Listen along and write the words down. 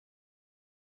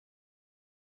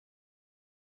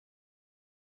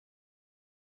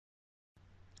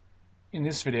In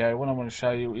this video, what I want to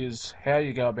show you is how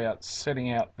you go about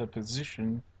setting out the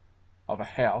position of a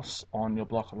house on your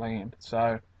block of land.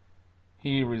 So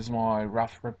here is my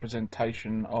rough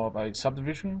representation of a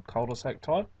subdivision, cul-de-sac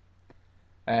type,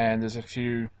 and there's a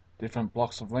few different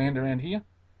blocks of land around here.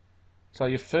 So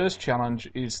your first challenge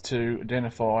is to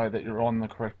identify that you're on the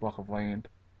correct block of land.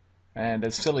 And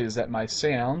as silly as that may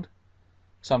sound,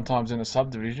 sometimes in a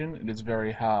subdivision it is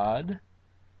very hard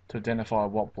to identify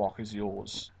what block is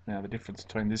yours. Now the difference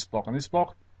between this block and this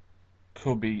block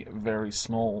could be very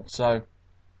small. So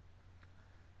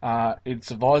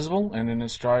it's advisable, and in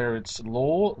Australia it's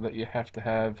law that you have to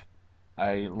have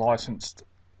a licensed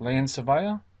land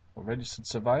surveyor or registered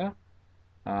surveyor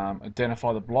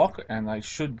identify the block, and they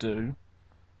should do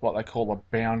what they call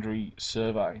a boundary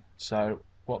survey. So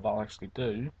what they'll actually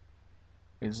do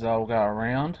is they'll go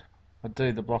around,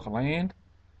 deed the block of land,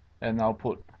 and they'll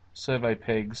put survey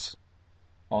pegs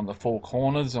on the four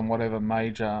corners and whatever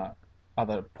major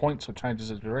other points or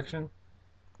changes of direction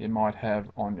you might have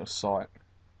on your site.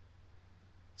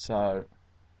 So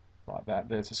like that,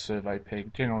 there's a survey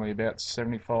peg, generally about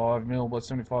 75 mil by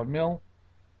 75 mil,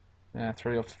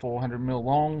 300 or 400 mil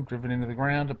long, driven into the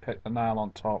ground to put the nail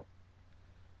on top.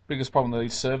 Biggest problem with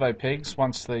these survey pegs,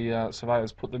 once the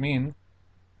surveyors put them in,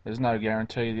 there's no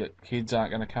guarantee that kids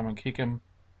aren't going to come and kick them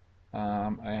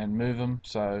and move them.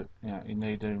 So you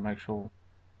need to make sure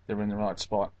they're in the right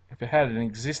spot. If you had an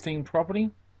existing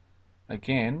property,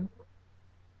 again,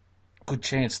 good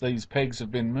chance these pegs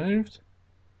have been moved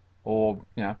or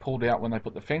pulled out when they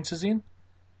put the fences in,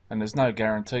 and there's no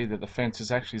guarantee that the fence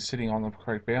is actually sitting on the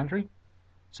correct boundary.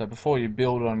 So before you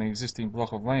build on an existing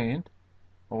block of land,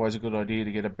 always a good idea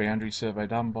to get a boundary survey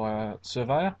done by a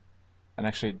surveyor and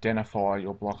actually identify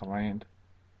your block of land.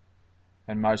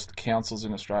 And most councils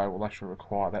in Australia will actually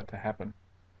require that to happen.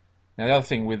 Now the other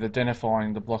thing with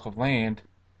identifying the block of land,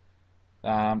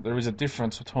 there is a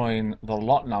difference between the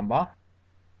lot number,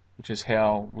 which is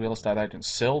how real estate agents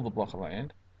sell the block of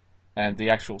land, and the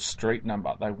actual street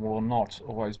number. They will not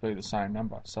always be the same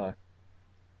number, so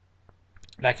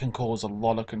that can cause a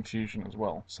lot of confusion as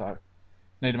well. So you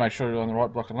need to make sure you're on the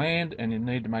right block of land, and you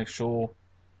need to make sure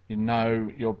you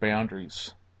know your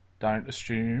boundaries. Don't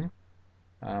assume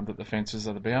that the fences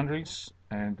are the boundaries,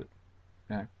 and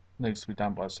it needs to be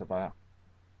done by a surveyor.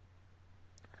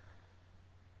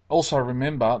 Also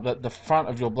remember that the front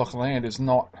of your block of land is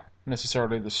not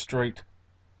necessarily the street.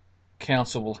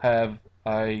 Council will have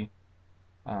a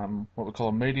what we call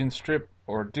a median strip,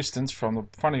 or a distance from the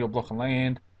front of your block of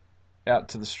land out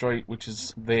to the street, which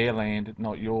is their land,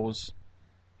 not yours.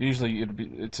 Usually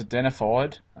it's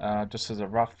identified just as a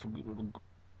rough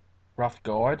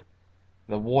guide.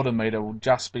 The water meter will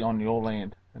just be on your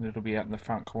land, and it'll be out in the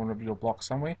front corner of your block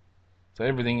somewhere. So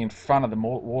everything in front of the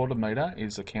water meter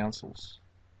is the council's.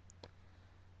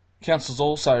 Councils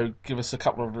also give us a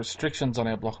couple of restrictions on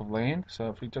our block of land. So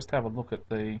if we just have a look at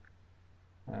the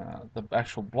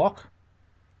actual block,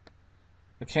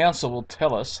 the council will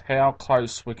tell us how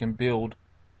close we can build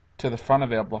to the front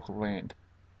of our block of land.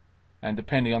 And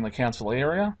depending on the council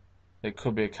area, it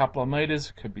could be a couple of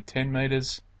metres, it could be 10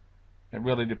 metres. It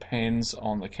really depends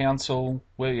on the council,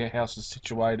 where your house is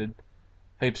situated,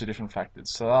 heaps of different factors.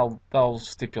 So they'll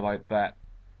stipulate that.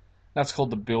 That's called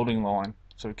the building line.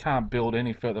 So we can't build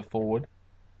any further forward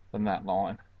than that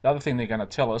line. The other thing they're going to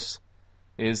tell us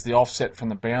is the offset from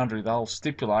the boundary. They'll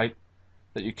stipulate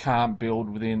that you can't build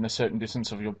within a certain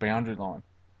distance of your boundary line.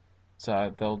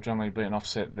 So there'll generally be an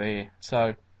offset there.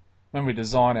 So when we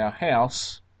design our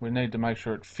house, we need to make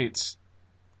sure it fits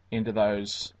into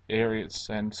those areas.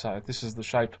 And so this is the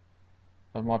shape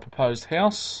of my proposed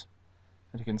house.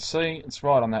 As you can see, it's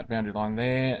right on that boundary line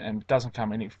there, and it doesn't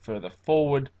come any further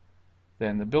forward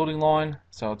than the building line,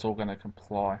 so it's all going to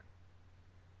comply.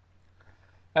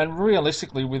 And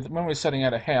realistically, when we're setting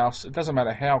out a house, it doesn't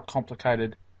matter how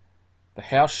complicated the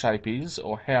house shape is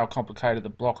or how complicated the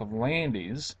block of land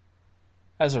is.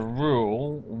 As a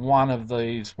rule,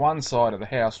 one side of the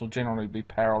house will generally be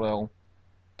parallel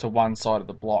to one side of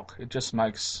the block. It just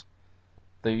makes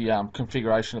the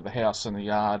configuration of the house and the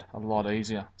yard a lot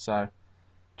easier. So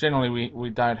generally we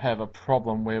don't have a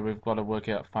problem where we've got to work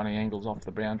out funny angles off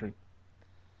the boundary.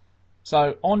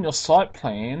 So on your site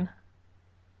plan,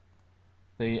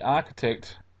 the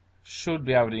architect should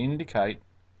be able to indicate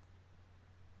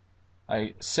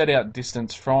a set out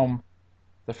distance from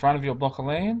the front of your block of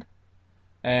land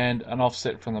and an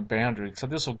offset from the boundary. So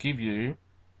this will give you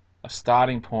a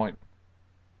starting point.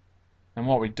 And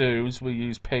what we do is we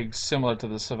use pegs similar to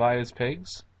the surveyor's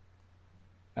pegs,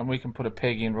 and we can put a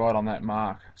peg in right on that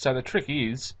mark. So the trick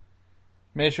is,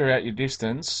 measure out your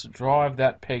distance, drive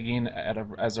that peg in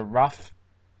as a rough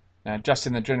just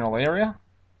in the general area.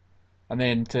 And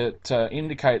then to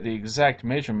indicate the exact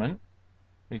measurement,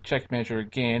 we check measure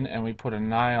again and we put a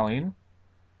nail in,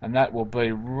 and that will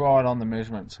be right on the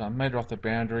measurement. So a metre off the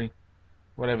boundary,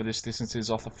 whatever this distance is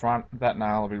off the front, that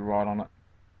nail will be right on it.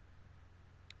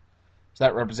 So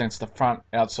that represents the front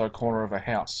outside corner of a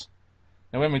house.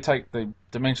 Now when we take the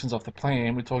dimensions off the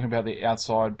plan, we're talking about the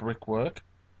outside brickwork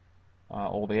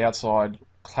or the outside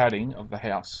cladding of the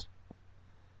house.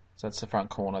 So that's the front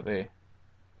corner there.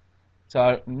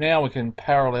 So now we can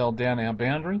parallel down our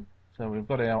boundary. So we've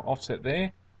got our offset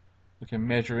there. We can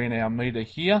measure in our metre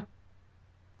here,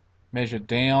 measure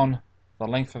down the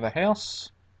length of the house,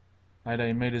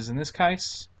 18 metres in this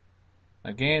case.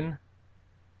 Again,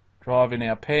 drive in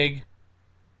our peg,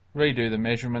 redo the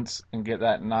measurements and get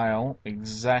that nail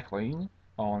exactly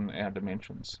on our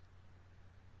dimensions.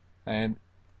 And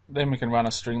then we can run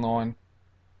a string line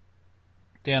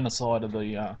down the side of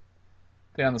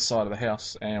the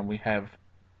house, and we have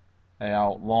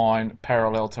our line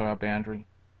parallel to our boundary.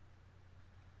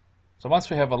 So once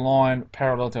we have a line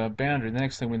parallel to our boundary, the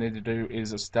next thing we need to do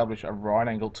is establish a right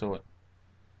angle to it,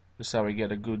 just so we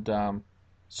get a good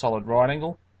solid right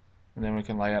angle, and then we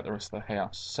can lay out the rest of the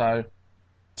house. So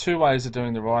two ways of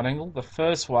doing the right angle. The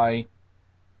first way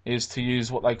is to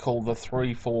use what they call the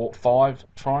 3, 4, 5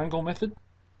 triangle method,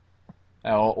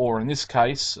 or in this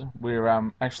case we're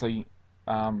actually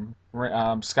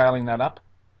scaling that up.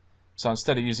 So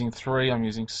instead of using 3, I'm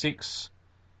using 6.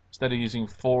 Instead of using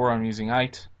 4, I'm using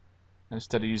 8.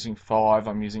 Instead of using 5,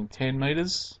 I'm using 10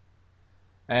 meters.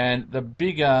 And the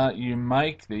bigger you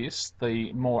make this,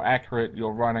 the more accurate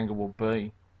your right angle will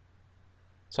be.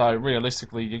 So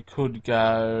realistically, you could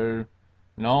go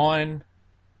 9,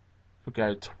 could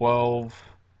go 12,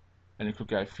 and you could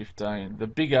go 15. The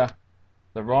bigger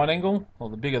the right angle, or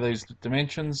the bigger these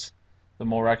dimensions, the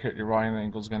more accurate your right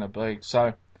angle is going to be.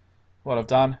 So what I've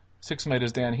done, 6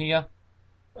 meters down here,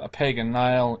 a peg and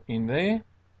nail in there.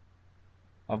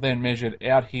 I've then measured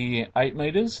out here 8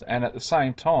 meters, and at the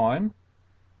same time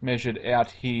measured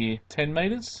out here 10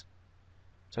 meters.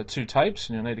 So 2 tapes,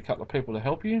 and you'll need a couple of people to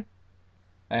help you.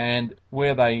 And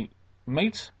where they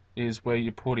meet is where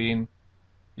you put in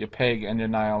your peg and your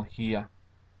nail here.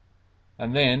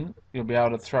 And then you'll be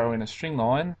able to throw in a string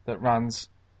line that runs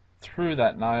through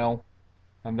that nail,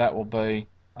 and that will be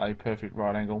a perfect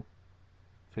right angle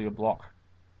for your block.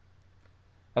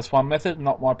 That's one method,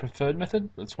 not my preferred method.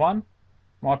 It's one.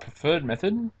 My preferred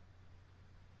method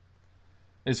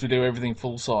is we do everything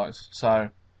full size. So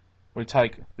we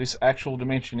take this actual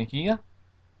dimension here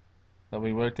that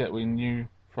we worked out, we knew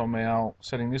from our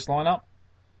setting this line up.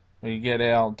 We get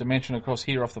our dimension across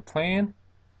here off the plan,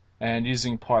 and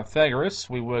using Pythagoras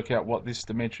we work out what this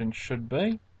dimension should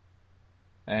be,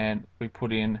 and we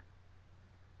put in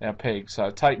our peg. So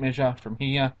tape measure from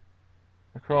here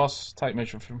across, tape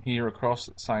measure from here across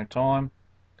at the same time,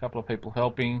 a couple of people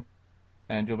helping,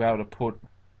 and you'll be able to put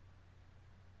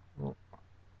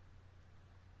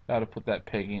that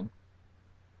peg in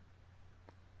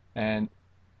and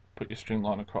put your string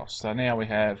line across. So now we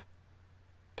have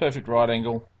perfect right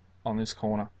angle on this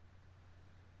corner.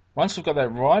 Once we've got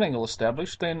that right angle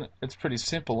established, then it's pretty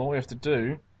simple. All we have to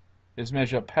do is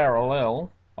measure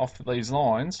parallel off these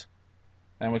lines,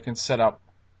 and we can set up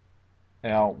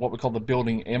our what we call the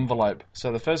building envelope.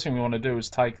 So the first thing we want to do is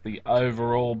take the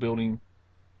overall building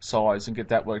size and get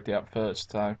that worked out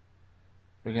first. So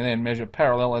we can then measure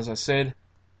parallel, as I said.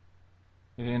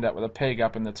 You end up with a peg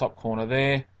up in the top corner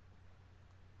there,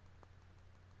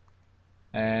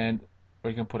 and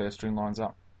we can put our string lines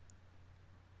up.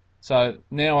 So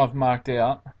now I've marked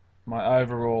out my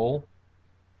overall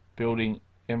building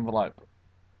envelope.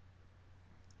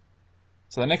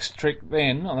 So the next trick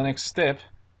then, or the next step,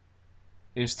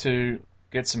 is to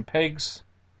get some pegs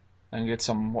and get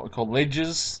some what we call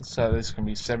ledges. So this can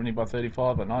be 70 by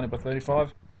 35 or 90 by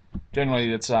 35.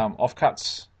 Generally it's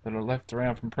offcuts that are left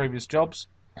around from previous jobs,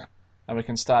 and we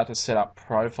can start to set up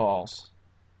profiles.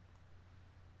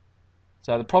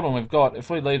 So the problem we've got, if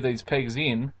we leave these pegs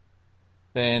in,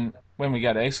 then when we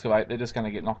go to excavate, they're just going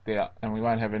to get knocked out, and we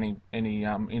won't have any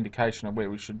indication of where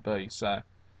we should be. So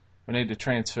we need to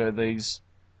transfer these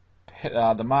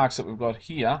the marks that we've got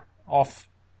here off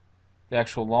the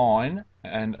actual line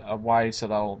and away,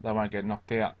 so they won't get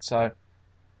knocked out. So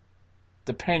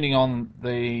depending on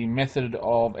the method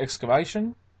of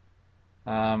excavation,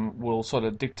 will sort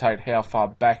of dictate how far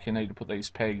back you need to put these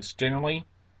pegs. Generally,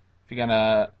 if you're going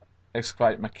to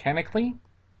excavate mechanically,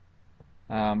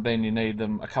 then you need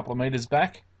them a couple of meters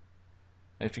back.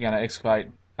 If you're going to excavate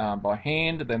by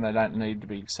hand, then they don't need to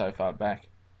be so far back.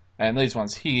 And these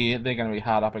ones here, they're going to be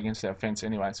hard up against our fence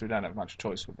anyway, so we don't have much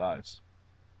choice with those.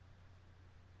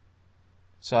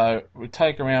 So we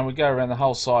go around the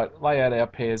whole site, lay out our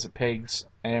pairs of pegs,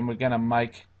 and we're going to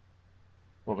make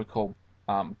what we call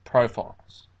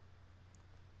profiles.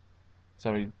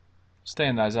 So we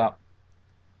stand those up,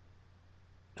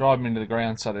 drive them into the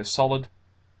ground so they're solid,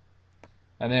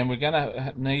 and then we're going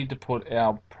to need to put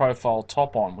our profile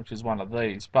top on, which is one of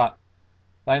these, but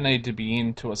they need to be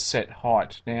into a set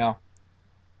height. Now,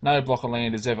 no block of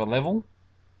land is ever level,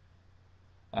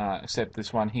 except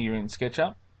this one here in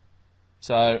SketchUp.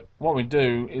 So what we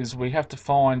do is we have to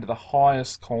find the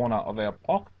highest corner of our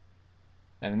block,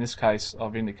 and in this case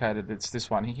I've indicated it's this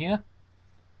one here,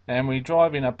 and we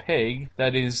drive in a peg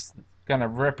that is going to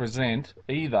represent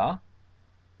either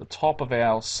the top of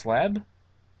our slab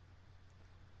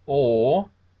or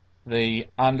the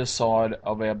underside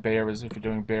of our bearers if you're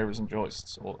doing bearers and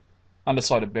joists, or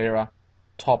underside of bearer,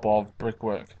 top of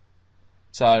brickwork.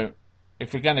 So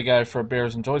if we're going to go for a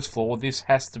bearers and joists floor, this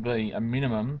has to be a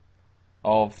minimum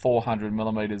of 400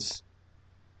 millimeters,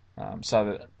 so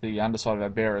that the underside of our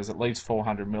bearer is at least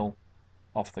 400 mil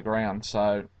off the ground.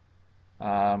 So,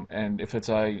 and if it's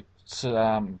a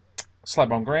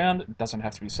slab on ground, it doesn't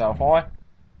have to be so high,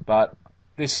 but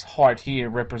this height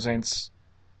here represents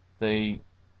the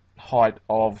height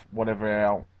of whatever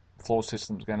our floor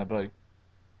system is going to be.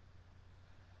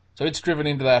 So it's driven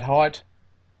into that height,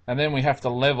 and then we have to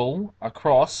level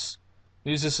across,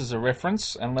 use this as a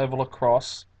reference, and level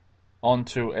across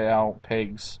onto our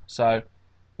pegs. So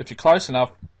if you're close enough,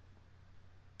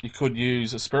 you could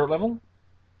use a spirit level,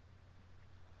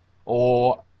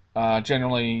 or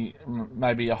generally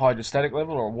maybe a hydrostatic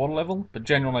level or a water level, but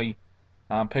generally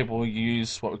people will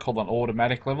use what we call an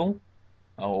automatic level,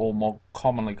 or more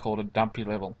commonly called a dumpy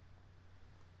level.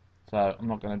 So I'm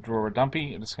not going to draw a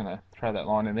dumpy, I'm just going to throw that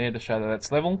line in there to show that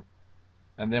that's level,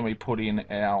 and then we put in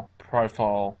our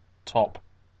profile top,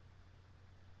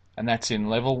 and that's in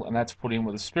level, and that's put in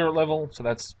with a spirit level, so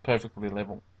that's perfectly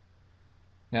level.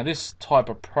 Now this type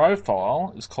of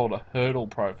profile is called a hurdle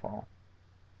profile.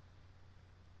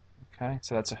 Okay,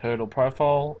 so that's a hurdle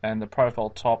profile, and the profile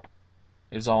top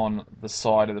is on the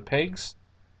side of the pegs,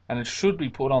 and it should be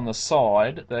put on the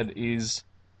side that is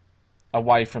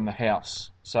away from the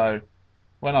house. So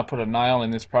when I put a nail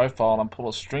in this profile and pull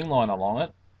a string line along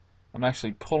it, I'm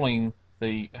actually pulling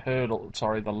the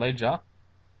the ledger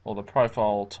or the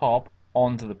profile top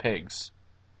onto the pegs.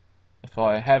 If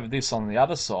I have this on the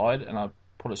other side and I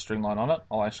put a string line on it,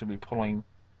 I'll actually be pulling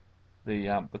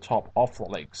the top off the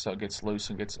leg, so it gets loose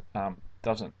and it's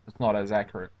not as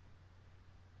accurate.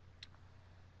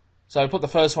 So put the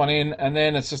first one in, and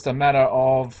then it's just a matter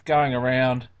of going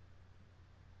around,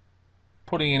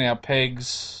 putting in our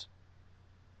pegs,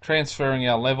 transferring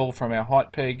our level from our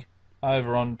height peg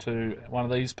over onto one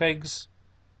of these pegs,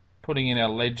 putting in our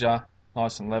ledger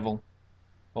nice and level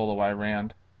all the way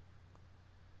around.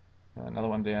 Another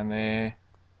one down there,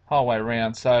 whole way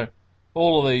around. So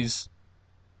all of these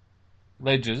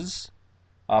ledges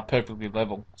are perfectly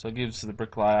level, so it gives the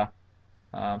bricklayer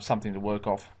something to work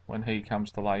off when he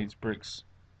comes to lay his bricks.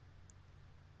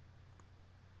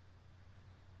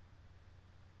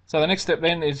 So the next step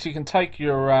then is you can take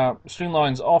your string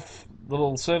lines off the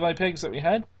little survey pegs that we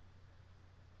had,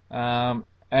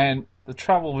 and the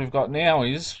trouble we've got now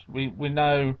is we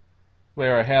know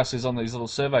where our house is on these little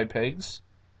survey pegs,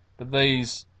 but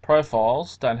these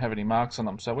profiles don't have any marks on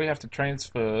them, so we have to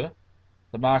transfer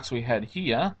the marks we had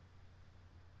here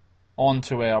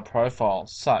onto our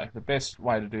profiles. So the best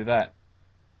way to do that,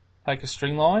 take a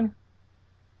string line,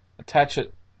 attach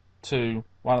it to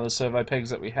one of the survey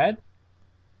pegs that we had,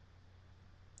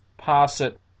 pass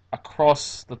it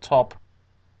across the top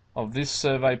of this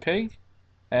survey peg,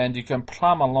 and you can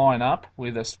plumb a line up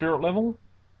with a spirit level,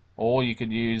 or you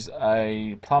could use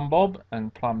a plumb bob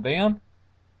and plumb down,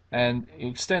 and you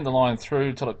extend the line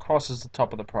through till it crosses the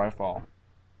top of the profile.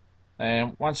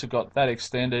 And once you've got that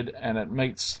extended and it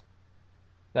meets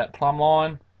that plumb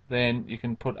line, then you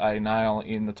can put a nail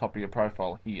in the top of your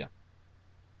profile here.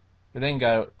 We then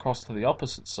go across to the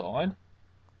opposite side,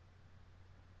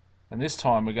 and this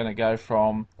time we're going to go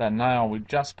from the nail we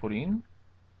just put in,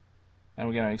 and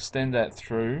we're going to extend that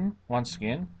through once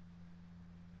again,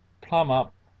 plumb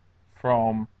up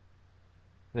from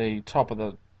the top of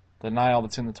the nail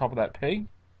that's in the top of that peg,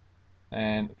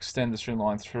 and extend the string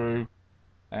line through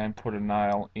and put a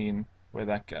nail in where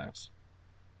that goes.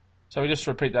 So we just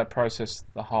repeat that process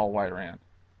the whole way around.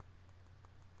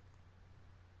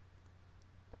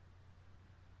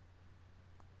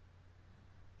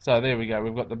 So there we go,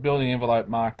 we've got the building envelope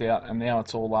marked out, and now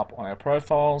it's all up on our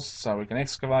profiles so we can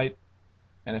excavate,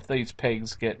 and if these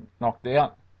pegs get knocked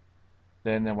out,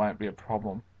 then there won't be a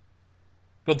problem.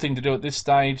 Good thing to do at this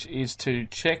stage is to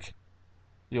check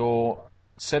your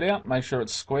set out, make sure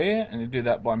it's square, and you do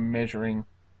that by measuring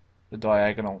the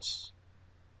diagonals.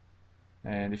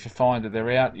 And if you find that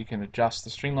they're out, you can adjust the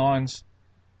string lines,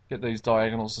 get these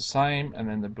diagonals the same, and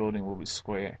then the building will be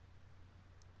square.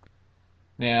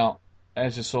 Now,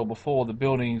 as you saw before, the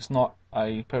building is not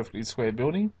a perfectly square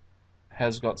building. It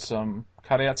has got some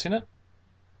cutouts in it.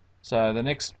 So the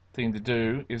next thing to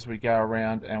do is we go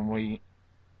around and we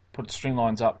put string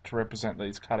lines up to represent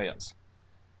these cutouts.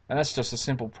 And that's just a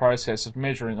simple process of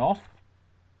measuring off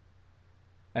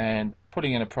and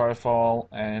putting in a profile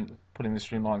and putting the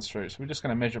string lines through. So we're just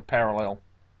going to measure parallel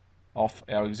off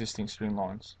our existing string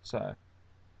lines. So a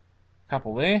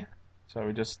couple there. So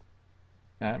we just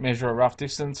measure a rough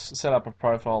distance, set up a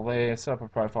profile there, set up a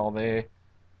profile there,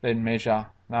 then measure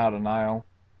nail to nail,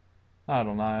 nail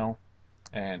to nail,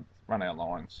 and run our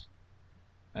lines.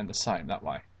 And the same that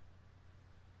way.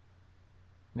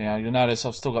 Now you'll notice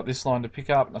I've still got this line to pick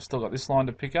up, and I've still got this line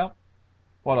to pick up.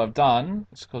 What I've done,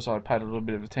 is because I paid a little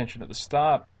bit of attention at the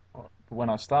start, when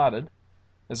I started,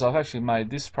 is I've actually made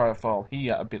this profile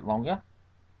here a bit longer,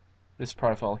 this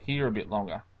profile here a bit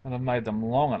longer, and I've made them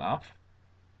long enough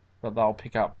that they'll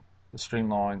pick up the string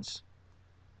lines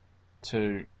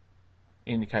to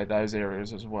indicate those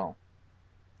areas as well.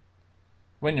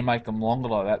 When you make them longer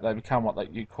like that, they become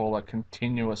what you call a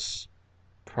continuous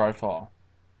profile.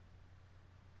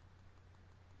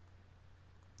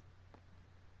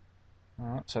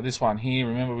 Alright, so this one here,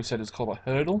 remember we said it's called a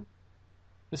hurdle.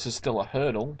 This is still a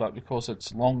hurdle, but because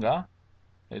it's longer,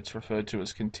 it's referred to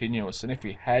as continuous. And if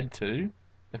we had to,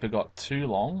 if it got too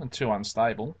long and too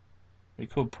unstable, we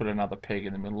could put another peg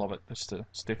in the middle of it just to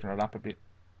stiffen it up a bit.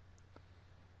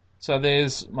 So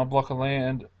there's my block of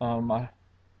land, my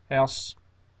house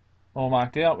all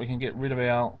marked out. We can get rid of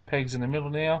our pegs in the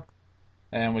middle now,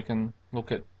 and we can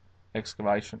look at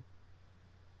excavation.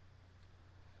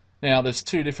 Now there's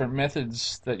two different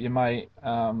methods that you may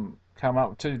come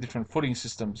up with, two different footing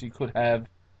systems. You could have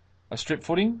a strip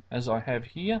footing, as I have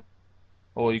here,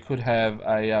 or you could have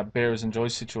a bearers and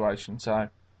joist situation. So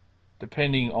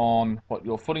depending on what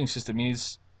your footing system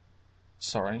is,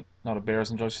 sorry, not a bearers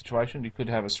and joist situation, you could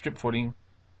have a strip footing,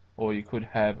 or you could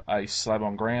have a slab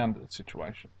on ground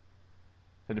situation.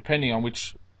 So depending on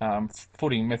which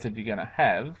footing method you're going to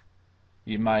have,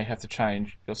 you may have to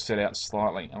change your set out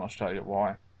slightly, and I'll show you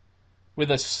why. With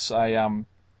a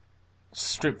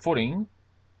strip footing,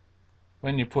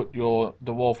 when you put your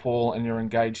dwarf wall and your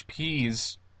engaged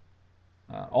piers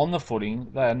on the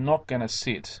footing, they are not going to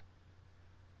sit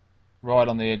right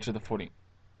on the edge of the footing.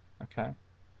 Okay.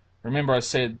 Remember I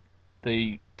said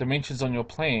the dimensions on your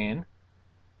plan,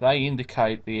 they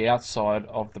indicate the outside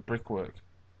of the brickwork,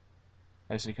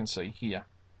 as you can see here.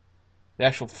 The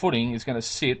actual footing is going to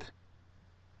sit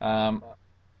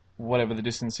whatever the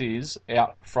distance is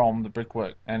out from the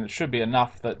brickwork, and it should be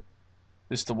enough that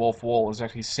this dwarf wall is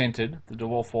actually centered, the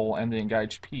dwarf wall and the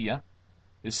engaged pier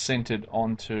is centered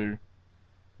onto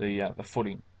the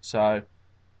footing. So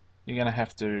you're going to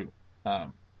have to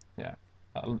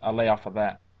allow for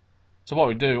that. So what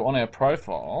we do on our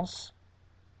profiles,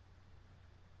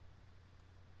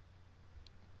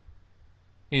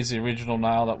 here's the original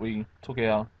nail that we took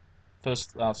our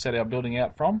first set our building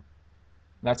out from.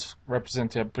 That's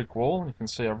represents our brick wall. You can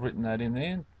see I've written that in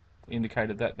there,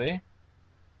 indicated that there.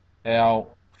 Our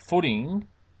footing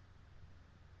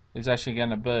is actually going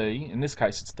to be, in this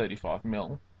case it's 35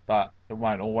 mil, but it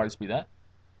won't always be that.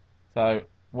 So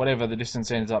whatever the distance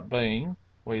ends up being,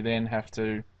 we then have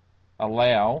to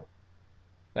allow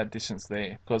that distance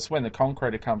there, because when the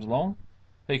concreter comes along,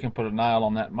 he can put a nail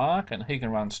on that mark and he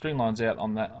can run string lines out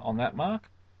on that mark,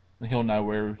 and he'll know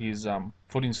where his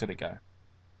footing's going to go.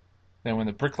 Then when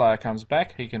the bricklayer comes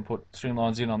back, he can put string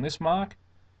lines in on this mark,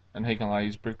 and he can lay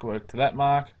his brickwork to that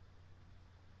mark.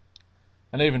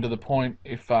 And even to the point,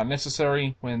 if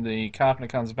necessary, when the carpenter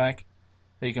comes back,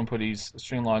 he can put his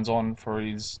string lines on for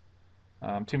his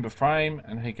timber frame,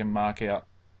 and he can mark out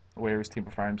where his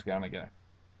timber frame's going to go.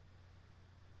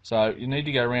 So you need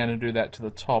to go around and do that to the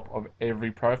top of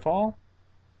every profile,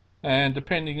 and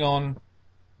depending on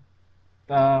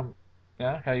how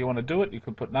you want to do it, you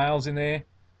could put nails in there,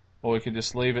 or you could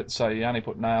just leave it so you only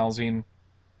put nails in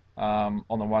on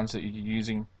the ones that you're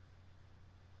using.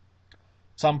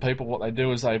 Some people, what they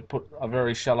do is they put a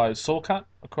very shallow saw cut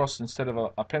across instead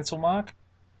of a pencil mark.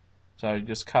 So you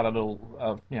just cut a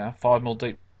little 5mm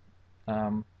deep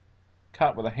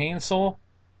cut with a handsaw,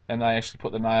 and they actually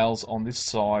put the nails on this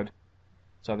side,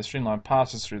 so the string line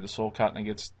passes through the saw cut and it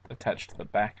gets attached to the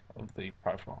back of the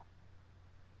profile.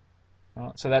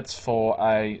 Alright, so that's for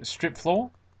a strip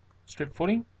floor, strip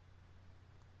footing.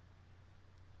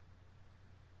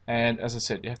 And as I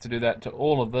said, you have to do that to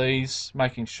all of these,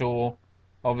 making sure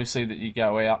obviously that you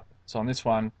go out. So on this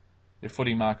one, your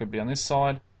footing mark would be on this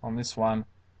side. On this one,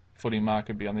 footing mark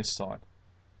would be on this side.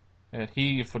 And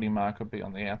here your footing mark would be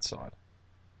on the outside.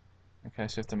 Okay,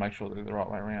 so you have to make sure they're the right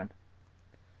way around.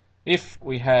 If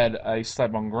we had a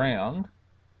slab on ground,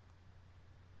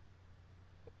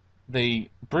 the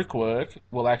brickwork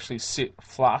will actually sit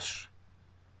flush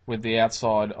with the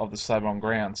outside of the slab on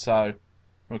ground. So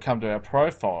when we come to our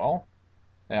profile,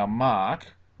 our mark,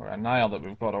 or our nail that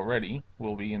we've got already,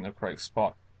 will be in the correct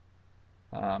spot.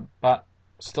 But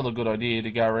still a good idea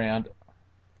to go around,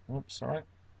 oops, sorry,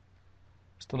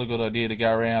 still a good idea to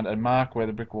go around and mark where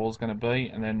the brick wall is going to be,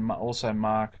 and then also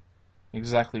mark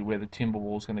exactly where the timber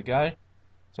wall is going to go.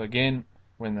 So again,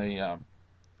 when the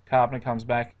carpenter comes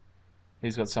back,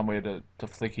 he's got somewhere to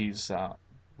flick his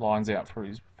lines out for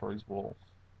his walls.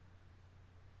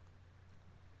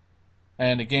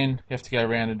 And again, you have to go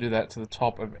around and do that to the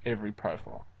top of every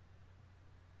profile,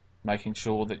 making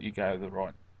sure that you go the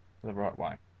right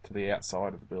way to the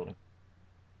outside of the building.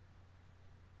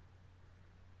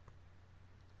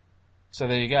 So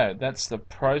there you go. That's the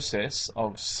process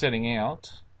of setting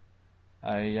out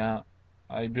a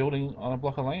building on a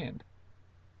block of land.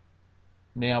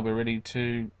 Now we're ready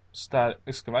to start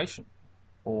excavation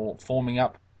or forming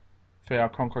up for our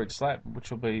concrete slab,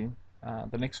 which will be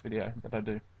the next video that I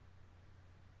do.